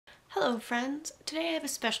Hello friends! Today I have a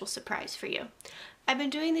special surprise for you. I've been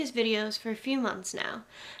doing these videos for a few months now,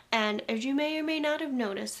 and as you may or may not have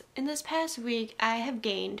noticed, in this past week I have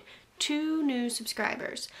gained 2 new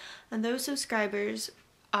subscribers, and those subscribers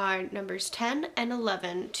are numbers 10 and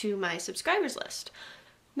 11 to my subscribers list.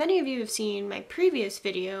 Many of you have seen my previous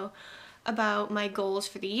video about my goals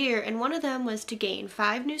for the year, and one of them was to gain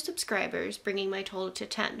 5 new subscribers, bringing my total to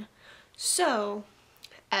 10. So,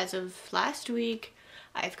 as of last week,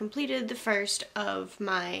 I've completed the first of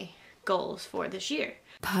my goals for this year.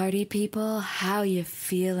 Party people, how you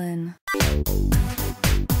feeling?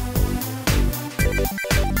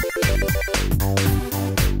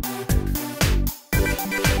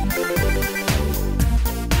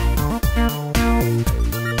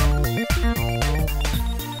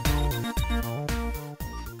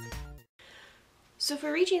 So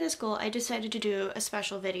for reaching this goal, I decided to do a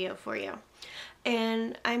special video for you.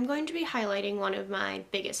 And I'm going to be highlighting one of my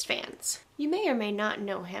biggest fans. You may or may not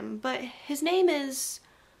know him, but his name is...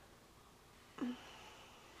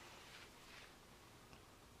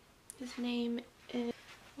 What's his name?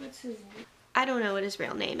 I don't know what his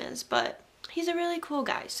real name is, but he's a really cool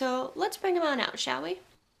guy. So let's bring him on out, shall we?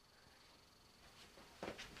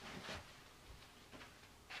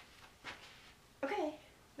 Okay,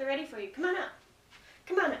 they're ready for you. Come on out.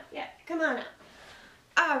 Come on out. Yeah, come on out.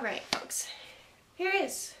 Alright, folks. Here he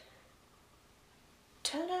is.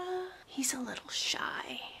 Ta-da! He's a little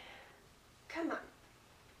shy. Come on.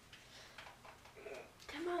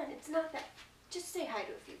 Come on, it's not that... Just say hi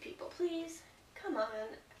to a few people, please. Come on.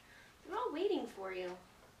 They're all waiting for you.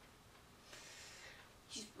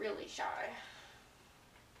 He's really shy.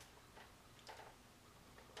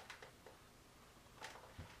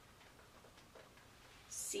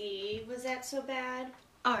 See, was that so bad?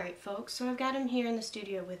 Alright folks, so I've got him here in the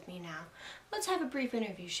studio with me now. Let's have a brief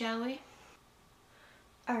interview, shall we?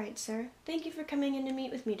 Alright sir, thank you for coming in to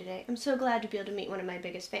meet with me today. I'm so glad to be able to meet one of my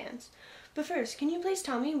biggest fans. But first, can you please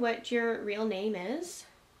tell me what your real name is?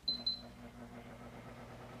 It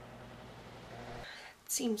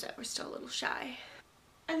seems that we're still a little shy.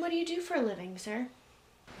 And what do you do for a living, sir?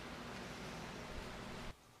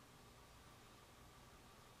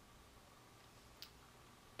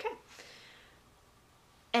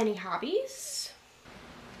 Any hobbies?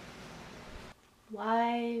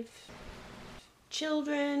 Wife?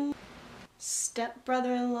 Children?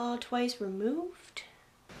 Step-brother-in-law twice removed?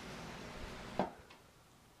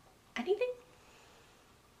 Anything?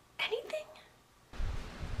 Anything?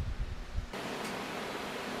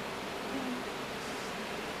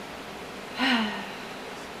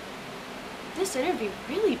 This interview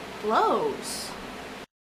really blows.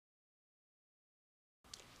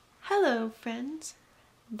 Hello, friends.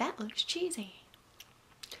 That looks cheesy.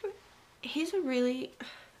 He's a really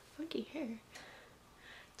funky hair.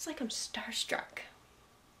 It's like I'm starstruck.